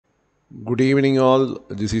Good evening, all.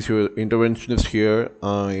 This is your interventionist here.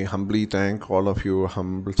 I humbly thank all of you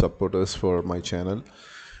humble supporters for my channel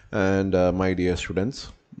and my dear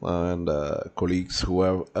students and colleagues who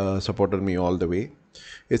have supported me all the way.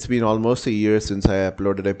 It's been almost a year since I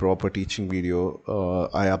uploaded a proper teaching video.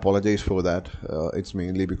 I apologize for that. It's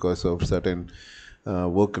mainly because of certain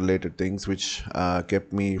work related things which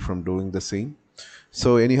kept me from doing the same.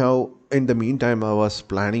 So anyhow, in the meantime, I was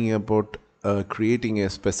planning about creating a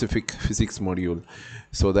specific physics module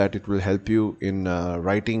so that it will help you in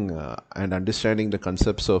writing and understanding the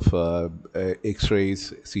concepts of X-rays,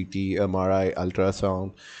 CT, MRI,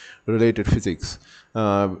 ultrasound, related physics,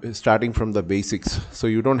 starting from the basics. So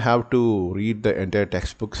you don't have to read the entire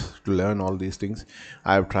textbooks to learn all these things.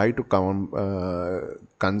 I have tried to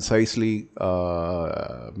concisely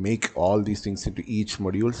make all these things into each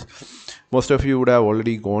modules. Most of you would have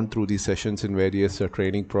already gone through these sessions in various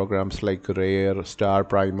training programs like RARE, Star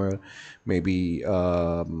Primer, maybe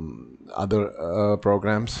other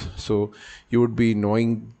programs. So you would be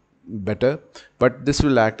knowing better, but this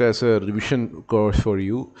will act as a revision course for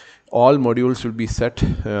you. All modules will be set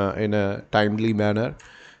in a timely manner.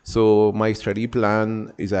 So my study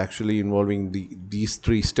plan is actually involving these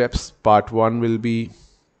three steps. Part one will be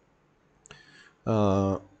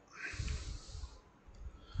uh,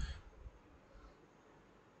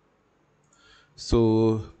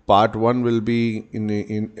 So part one will be in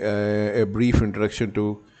a brief introduction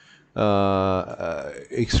to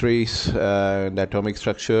X-rays and atomic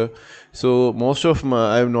structure. So most of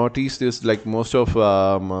I've noticed is like most of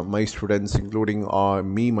my students, including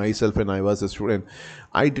me myself when I was a student,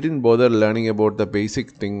 I didn't bother learning about the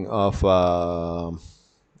basic thing of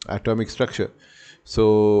atomic structure.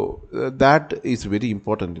 So that is very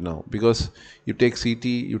important now, because you take CT,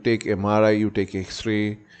 you take MRI, you take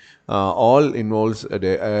X-ray, all involves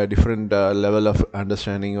a different level of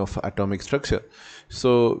understanding of atomic structure.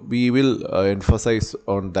 So we will emphasize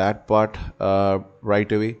on that part right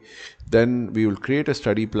away. Then we will create a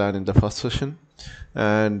study plan in the first session,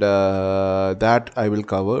 and that I will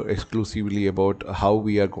cover exclusively about how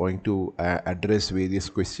we are going to address various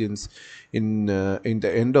questions. In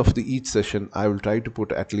the end of each session, I will try to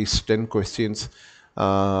put at least 10 questions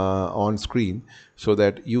on screen so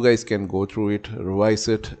that you guys can go through it, revise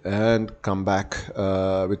it, and come back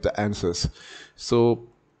with the answers. So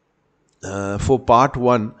for part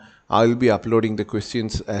one, I will be uploading the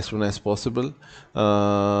questions as soon as possible,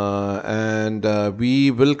 and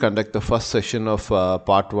we will conduct the first session of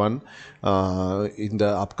part one in the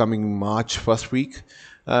upcoming March first week.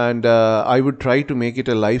 And I would try to make it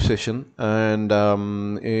a live session, and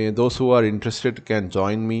those who are interested can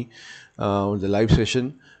join me on the live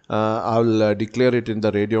session. I'll declare it in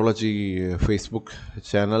the radiology Facebook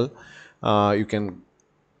channel. You can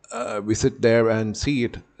visit there and see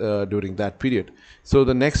it during that period. So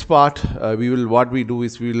the next part, what we do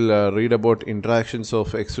is we will read about interactions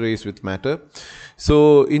of X-rays with matter.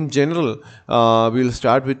 So in general, we'll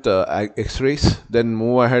start with X-rays, then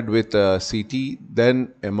move ahead with CT,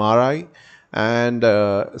 then MRI, and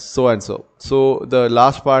so and so. So the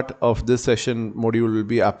last part of this session module will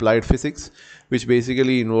be applied physics, which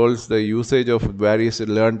basically involves the usage of various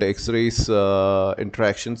learned X-rays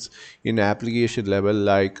interactions in application level,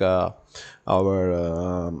 like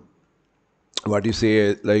our what you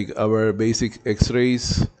say, like our basic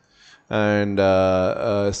X-rays and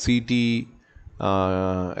CT,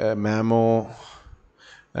 mammo,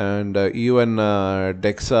 and even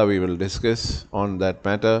DEXA we will discuss on that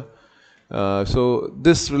matter. So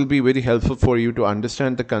this will be very helpful for you to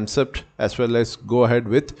understand the concept as well as go ahead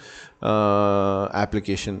with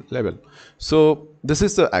application level. So this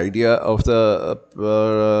is the idea of the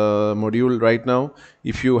module right now.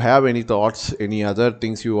 If you have any thoughts, any other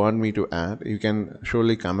things you want me to add, you can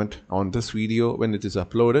surely comment on this video when it is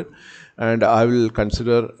uploaded, and I will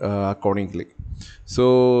consider accordingly.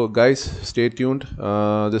 So guys, stay tuned.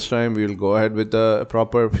 This time we will go ahead with the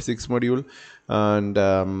proper physics module,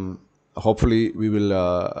 and hopefully we will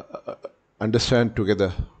understand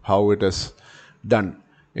together how it is done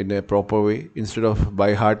in a proper way, instead of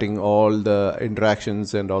by hearting all the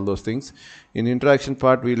interactions and all those things. In interaction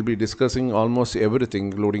part, we will be discussing almost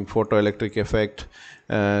everything, including photoelectric effect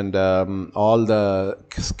and all the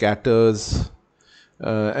scatters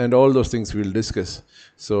and all those things we'll discuss.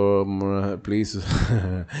 So please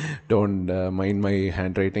don't mind my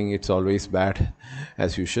handwriting, it's always bad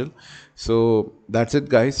as usual. So that's it,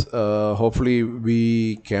 guys. Hopefully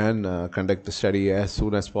we can conduct the study as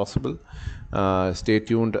soon as possible. Stay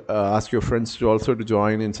tuned. Ask your friends to also to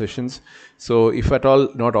join in sessions. So if at all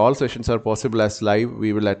not all sessions are possible as live,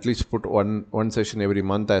 we will at least put one session every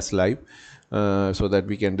month as live. so that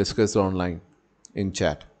we can discuss online in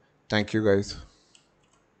chat. Thank you, guys.